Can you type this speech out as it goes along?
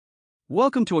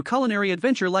Welcome to a culinary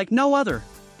adventure like no other.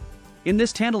 In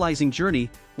this tantalizing journey,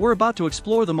 we're about to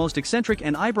explore the most eccentric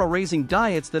and eyebrow-raising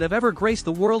diets that have ever graced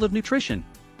the world of nutrition.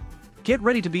 Get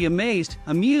ready to be amazed,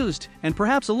 amused, and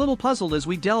perhaps a little puzzled as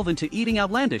we delve into eating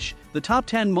outlandish, the top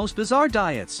 10 most bizarre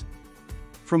diets.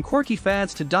 From quirky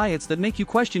fads to diets that make you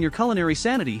question your culinary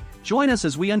sanity, join us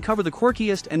as we uncover the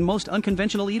quirkiest and most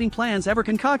unconventional eating plans ever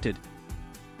concocted.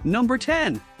 Number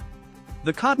 10.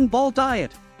 The Cotton Ball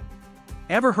Diet.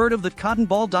 Ever heard of the cotton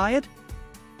ball diet?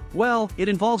 Well, it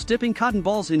involves dipping cotton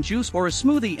balls in juice or a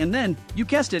smoothie and then, you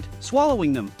guessed it,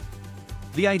 swallowing them.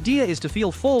 The idea is to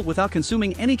feel full without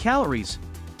consuming any calories.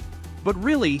 But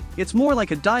really, it's more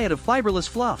like a diet of fiberless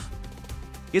fluff.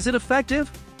 Is it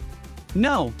effective?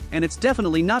 No, and it's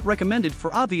definitely not recommended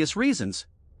for obvious reasons.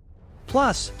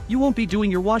 Plus, you won't be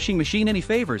doing your washing machine any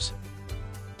favors.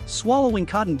 Swallowing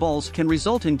cotton balls can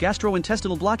result in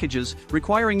gastrointestinal blockages,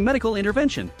 requiring medical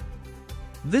intervention.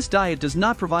 This diet does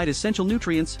not provide essential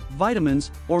nutrients, vitamins,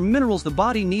 or minerals the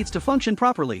body needs to function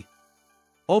properly.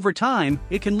 Over time,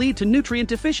 it can lead to nutrient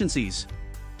deficiencies.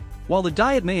 While the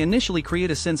diet may initially create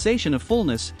a sensation of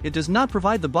fullness, it does not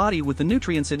provide the body with the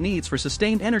nutrients it needs for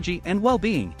sustained energy and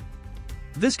well-being.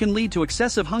 This can lead to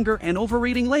excessive hunger and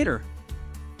overeating later.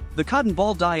 The cotton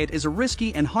ball diet is a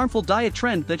risky and harmful diet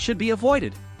trend that should be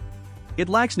avoided. It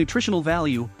lacks nutritional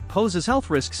value, poses health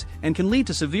risks, and can lead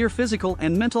to severe physical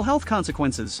and mental health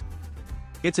consequences.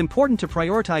 It's important to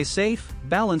prioritize safe,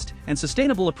 balanced, and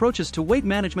sustainable approaches to weight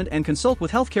management and consult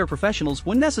with healthcare professionals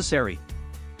when necessary.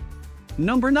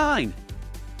 Number 9.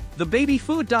 The Baby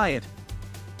Food Diet.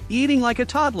 Eating like a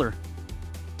toddler.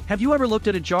 Have you ever looked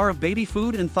at a jar of baby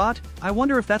food and thought, I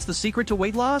wonder if that's the secret to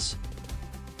weight loss?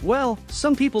 Well,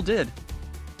 some people did.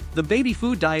 The baby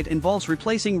food diet involves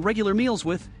replacing regular meals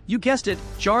with, you guessed it,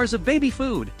 jars of baby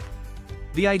food.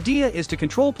 The idea is to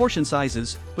control portion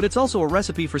sizes, but it's also a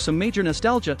recipe for some major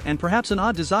nostalgia and perhaps an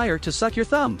odd desire to suck your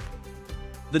thumb.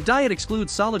 The diet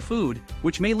excludes solid food,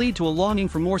 which may lead to a longing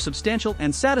for more substantial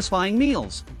and satisfying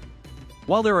meals.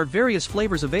 While there are various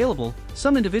flavors available,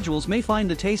 some individuals may find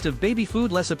the taste of baby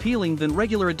food less appealing than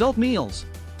regular adult meals.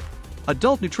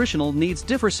 Adult nutritional needs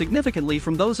differ significantly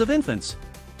from those of infants.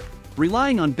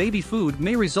 Relying on baby food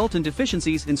may result in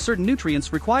deficiencies in certain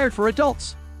nutrients required for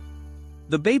adults.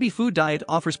 The baby food diet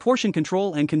offers portion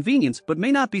control and convenience but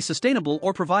may not be sustainable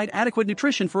or provide adequate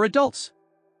nutrition for adults.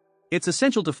 It's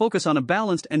essential to focus on a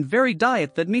balanced and varied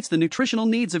diet that meets the nutritional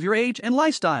needs of your age and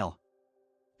lifestyle.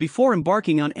 Before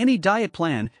embarking on any diet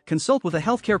plan, consult with a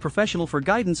healthcare professional for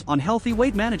guidance on healthy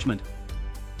weight management.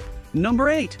 Number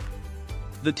 8.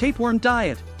 The Tapeworm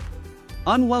Diet.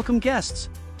 Unwelcome guests.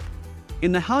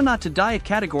 In the How Not to Diet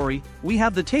category, we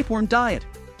have the tapeworm diet.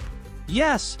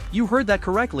 Yes, you heard that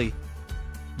correctly.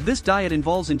 This diet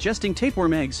involves ingesting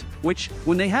tapeworm eggs, which,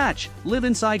 when they hatch, live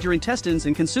inside your intestines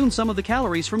and consume some of the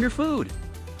calories from your food.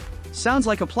 Sounds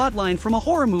like a plotline from a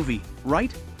horror movie,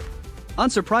 right?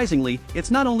 Unsurprisingly, it's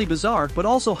not only bizarre but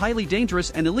also highly dangerous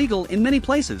and illegal in many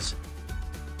places.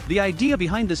 The idea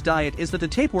behind this diet is that the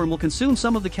tapeworm will consume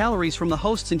some of the calories from the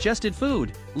host's ingested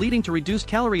food, leading to reduced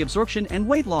calorie absorption and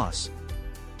weight loss.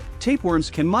 Tapeworms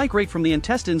can migrate from the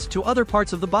intestines to other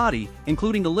parts of the body,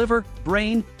 including the liver,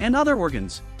 brain, and other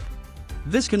organs.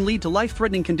 This can lead to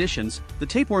life-threatening conditions. The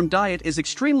tapeworm diet is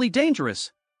extremely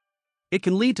dangerous. It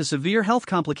can lead to severe health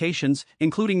complications,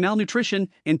 including malnutrition,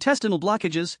 intestinal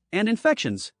blockages, and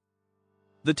infections.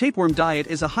 The tapeworm diet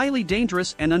is a highly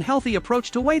dangerous and unhealthy approach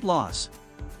to weight loss.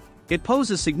 It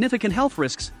poses significant health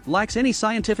risks, lacks any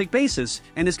scientific basis,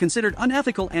 and is considered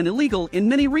unethical and illegal in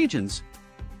many regions.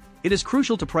 It is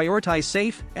crucial to prioritize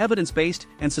safe, evidence-based,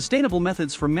 and sustainable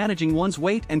methods for managing one's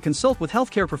weight and consult with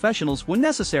healthcare professionals when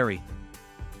necessary.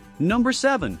 Number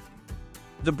 7.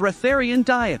 The Breatharian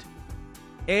Diet.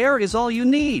 Air is all you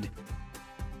need.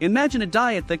 Imagine a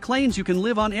diet that claims you can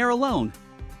live on air alone.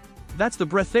 That's the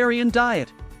Breatharian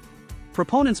Diet.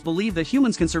 Proponents believe that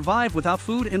humans can survive without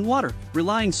food and water,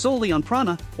 relying solely on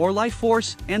prana, or life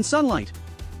force, and sunlight.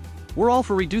 We're all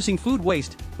for reducing food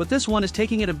waste, but this one is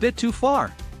taking it a bit too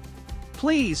far.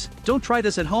 Please, don't try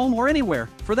this at home or anywhere,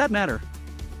 for that matter.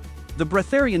 The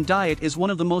breatharian diet is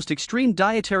one of the most extreme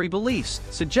dietary beliefs,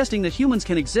 suggesting that humans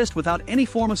can exist without any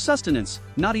form of sustenance,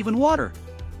 not even water.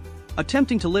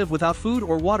 Attempting to live without food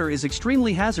or water is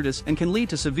extremely hazardous and can lead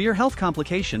to severe health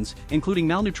complications, including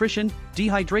malnutrition,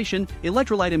 dehydration,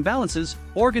 electrolyte imbalances,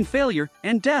 organ failure,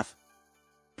 and death.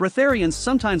 Breatharians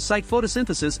sometimes cite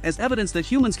photosynthesis as evidence that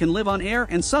humans can live on air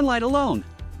and sunlight alone.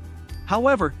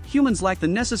 However, humans lack the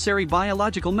necessary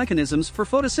biological mechanisms for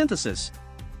photosynthesis.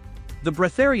 The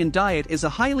breatharian diet is a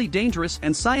highly dangerous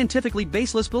and scientifically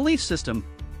baseless belief system.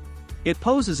 It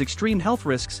poses extreme health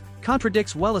risks,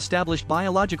 contradicts well-established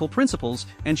biological principles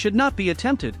and should not be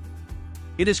attempted.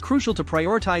 It is crucial to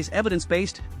prioritize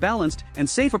evidence-based, balanced, and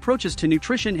safe approaches to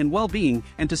nutrition and well-being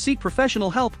and to seek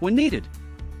professional help when needed.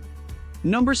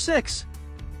 Number 6.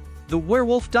 The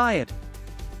werewolf diet.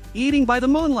 Eating by the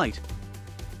moonlight.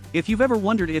 If you've ever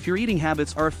wondered if your eating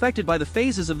habits are affected by the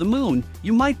phases of the moon,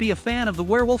 you might be a fan of the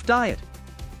werewolf diet.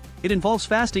 It involves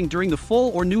fasting during the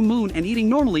full or new moon and eating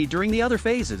normally during the other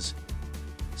phases.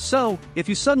 So, if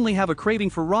you suddenly have a craving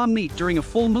for raw meat during a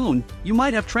full moon, you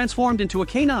might have transformed into a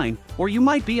canine, or you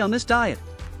might be on this diet.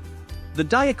 The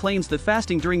diet claims that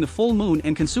fasting during the full moon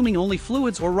and consuming only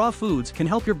fluids or raw foods can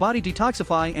help your body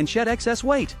detoxify and shed excess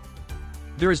weight.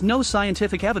 There is no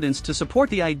scientific evidence to support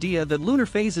the idea that lunar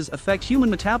phases affect human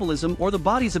metabolism or the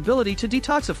body's ability to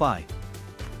detoxify.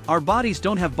 Our bodies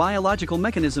don't have biological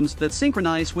mechanisms that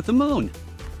synchronize with the moon.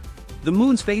 The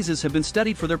moon's phases have been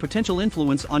studied for their potential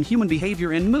influence on human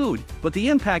behavior and mood, but the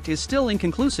impact is still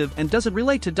inconclusive and doesn't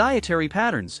relate to dietary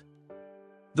patterns.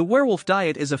 The werewolf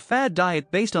diet is a fad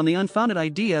diet based on the unfounded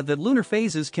idea that lunar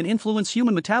phases can influence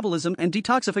human metabolism and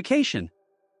detoxification.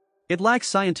 It lacks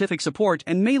scientific support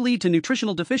and may lead to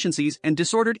nutritional deficiencies and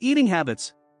disordered eating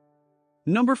habits.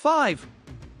 Number 5.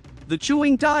 The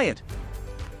chewing diet.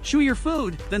 Chew your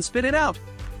food, then spit it out.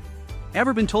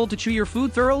 Ever been told to chew your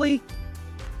food thoroughly?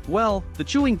 Well, the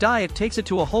chewing diet takes it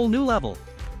to a whole new level.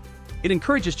 It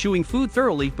encourages chewing food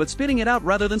thoroughly but spitting it out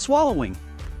rather than swallowing.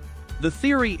 The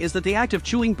theory is that the act of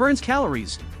chewing burns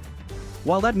calories.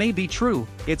 While that may be true,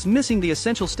 it's missing the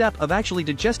essential step of actually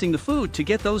digesting the food to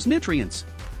get those nutrients.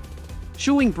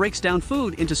 Chewing breaks down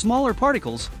food into smaller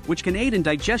particles, which can aid in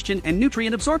digestion and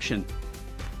nutrient absorption.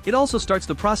 It also starts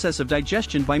the process of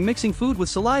digestion by mixing food with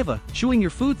saliva. Chewing your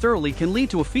food thoroughly can lead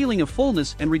to a feeling of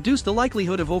fullness and reduce the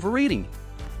likelihood of overeating.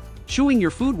 Chewing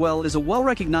your food well is a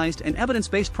well-recognized and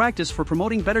evidence-based practice for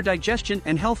promoting better digestion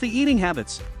and healthy eating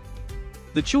habits.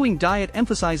 The chewing diet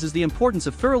emphasizes the importance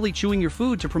of thoroughly chewing your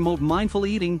food to promote mindful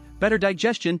eating, better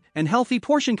digestion, and healthy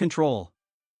portion control.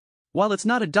 While it's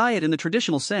not a diet in the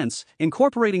traditional sense,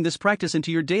 incorporating this practice into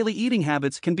your daily eating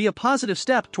habits can be a positive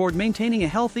step toward maintaining a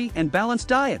healthy and balanced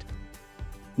diet.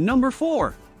 Number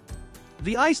 4.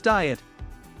 The ice diet.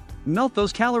 Melt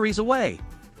those calories away.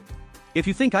 If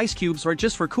you think ice cubes are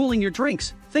just for cooling your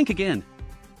drinks, think again.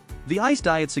 The ice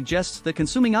diet suggests that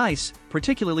consuming ice,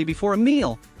 particularly before a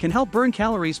meal, can help burn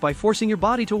calories by forcing your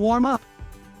body to warm up.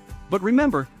 But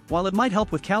remember, while it might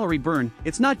help with calorie burn,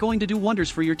 it's not going to do wonders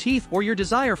for your teeth or your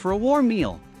desire for a warm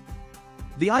meal.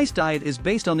 The ice diet is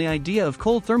based on the idea of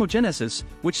cold thermogenesis,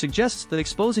 which suggests that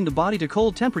exposing the body to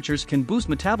cold temperatures can boost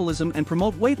metabolism and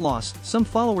promote weight loss. Some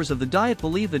followers of the diet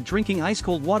believe that drinking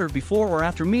ice-cold water before or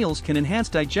after meals can enhance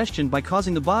digestion by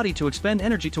causing the body to expend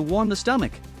energy to warm the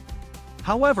stomach.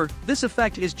 However, this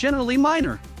effect is generally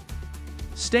minor.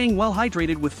 Staying well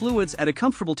hydrated with fluids at a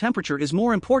comfortable temperature is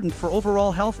more important for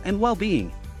overall health and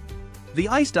well-being. The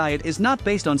ice diet is not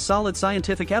based on solid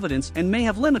scientific evidence and may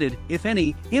have limited, if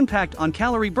any, impact on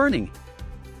calorie burning.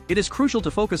 It is crucial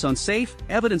to focus on safe,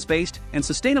 evidence-based, and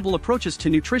sustainable approaches to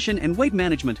nutrition and weight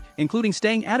management, including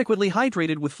staying adequately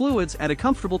hydrated with fluids at a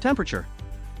comfortable temperature.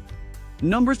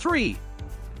 Number 3.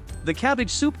 The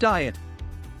cabbage soup diet.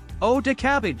 Eau de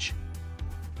cabbage.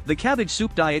 The cabbage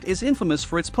soup diet is infamous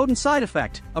for its potent side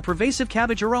effect, a pervasive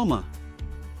cabbage aroma.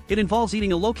 It involves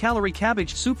eating a low-calorie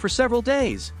cabbage soup for several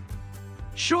days.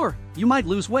 Sure, you might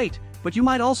lose weight, but you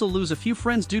might also lose a few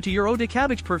friends due to your eau de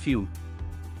cabbage perfume.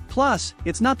 Plus,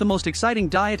 it's not the most exciting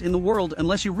diet in the world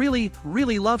unless you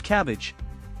really love cabbage.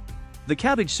 The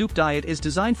cabbage soup diet is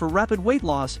designed for rapid weight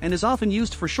loss and is often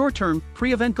used for short-term,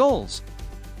 pre-event goals.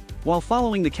 While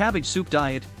following the cabbage soup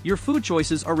diet, your food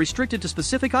choices are restricted to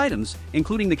specific items,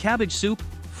 including the cabbage soup,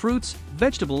 fruits,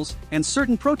 vegetables, and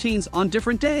certain proteins on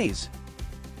different days.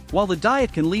 While the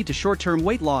diet can lead to short-term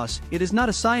weight loss, it is not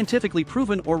a scientifically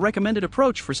proven or recommended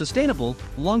approach for sustainable,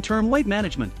 long-term weight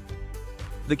management.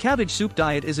 The cabbage soup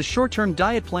diet is a short-term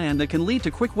diet plan that can lead to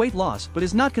quick weight loss but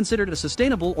is not considered a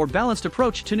sustainable or balanced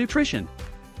approach to nutrition.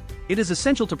 It is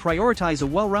essential to prioritize a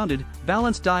well-rounded,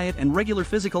 balanced diet and regular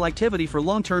physical activity for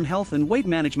long-term health and weight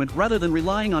management rather than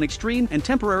relying on extreme and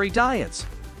temporary diets.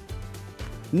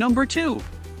 Number 2.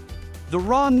 The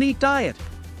raw meat diet.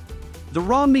 The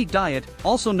raw meat diet,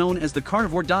 also known as the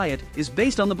carnivore diet, is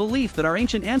based on the belief that our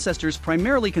ancient ancestors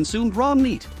primarily consumed raw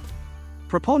meat.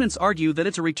 Proponents argue that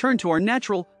it's a return to our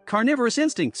natural, carnivorous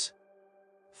instincts.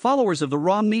 Followers of the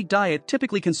raw meat diet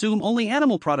typically consume only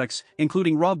animal products,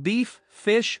 including raw beef,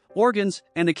 fish, organs,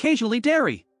 and occasionally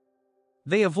dairy.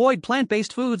 They avoid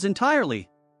plant-based foods entirely.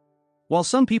 While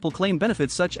some people claim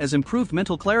benefits such as improved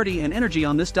mental clarity and energy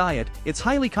on this diet, it's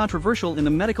highly controversial in the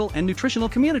medical and nutritional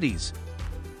communities.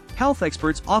 health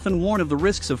experts often warn of the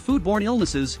risks of foodborne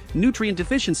illnesses, nutrient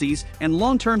deficiencies, and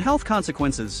long-term health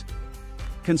consequences.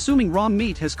 Consuming raw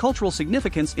meat has cultural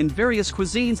significance in various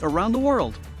cuisines around the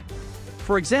world.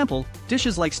 For example,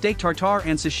 dishes like steak tartare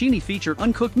and sashimi feature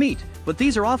uncooked meat, but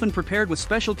these are often prepared with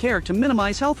special care to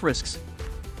minimize health risks.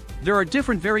 There are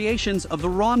different variations of the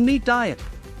raw meat diet.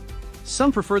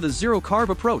 Some prefer the zero-carb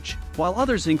approach, while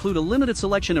others include a limited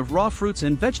selection of raw fruits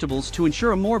and vegetables to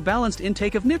ensure a more balanced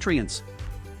intake of nutrients.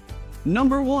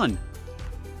 Number 1.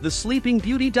 The Sleeping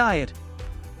Beauty Diet.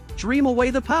 Dream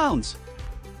away the pounds.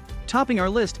 Topping our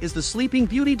list is the Sleeping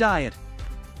Beauty Diet.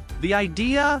 The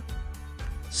idea?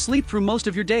 Sleep through most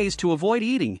of your days to avoid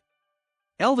eating.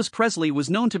 Elvis Presley was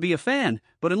known to be a fan,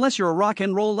 but unless you're a rock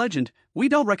and roll legend, we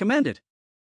don't recommend it.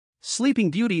 Sleeping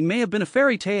Beauty may have been a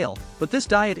fairy tale, but this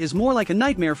diet is more like a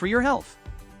nightmare for your health.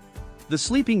 The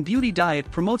Sleeping Beauty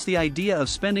diet promotes the idea of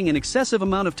spending an excessive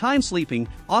amount of time sleeping,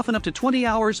 often up to 20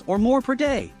 hours or more per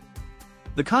day.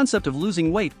 The concept of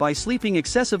losing weight by sleeping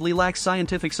excessively lacks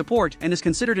scientific support and is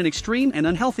considered an extreme and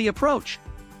unhealthy approach.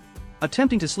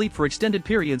 Attempting to sleep for extended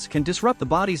periods can disrupt the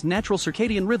body's natural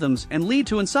circadian rhythms and lead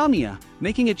to insomnia,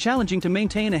 making it challenging to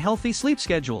maintain a healthy sleep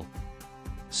schedule.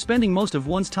 Spending most of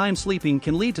one's time sleeping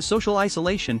can lead to social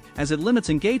isolation as it limits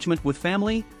engagement with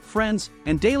family, friends,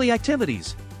 and daily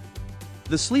activities.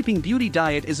 The Sleeping Beauty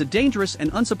diet is a dangerous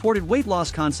and unsupported weight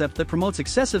loss concept that promotes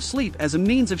excessive sleep as a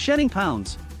means of shedding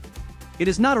pounds. It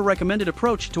is not a recommended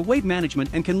approach to weight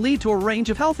management and can lead to a range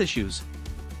of health issues.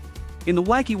 In the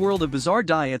wacky world of bizarre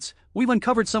diets, we've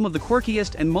uncovered some of the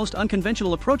quirkiest and most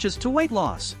unconventional approaches to weight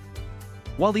loss.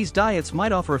 While these diets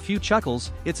might offer a few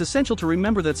chuckles, it's essential to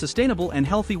remember that sustainable and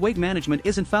healthy weight management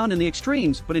isn't found in the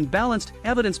extremes but in balanced,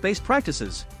 evidence-based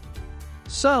practices.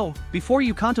 So, before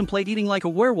you contemplate eating like a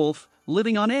werewolf,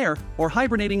 living on air, or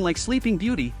hibernating like Sleeping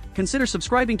Beauty, consider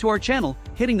subscribing to our channel,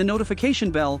 hitting the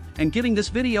notification bell, and giving this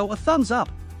video a thumbs up.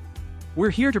 We're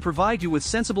here to provide you with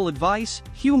sensible advice,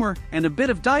 humor, and a bit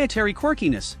of dietary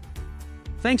quirkiness.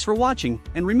 Thanks for watching,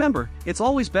 and remember, it's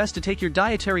always best to take your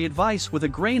dietary advice with a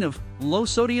grain of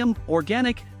low-sodium,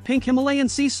 organic, pink Himalayan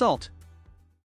sea salt.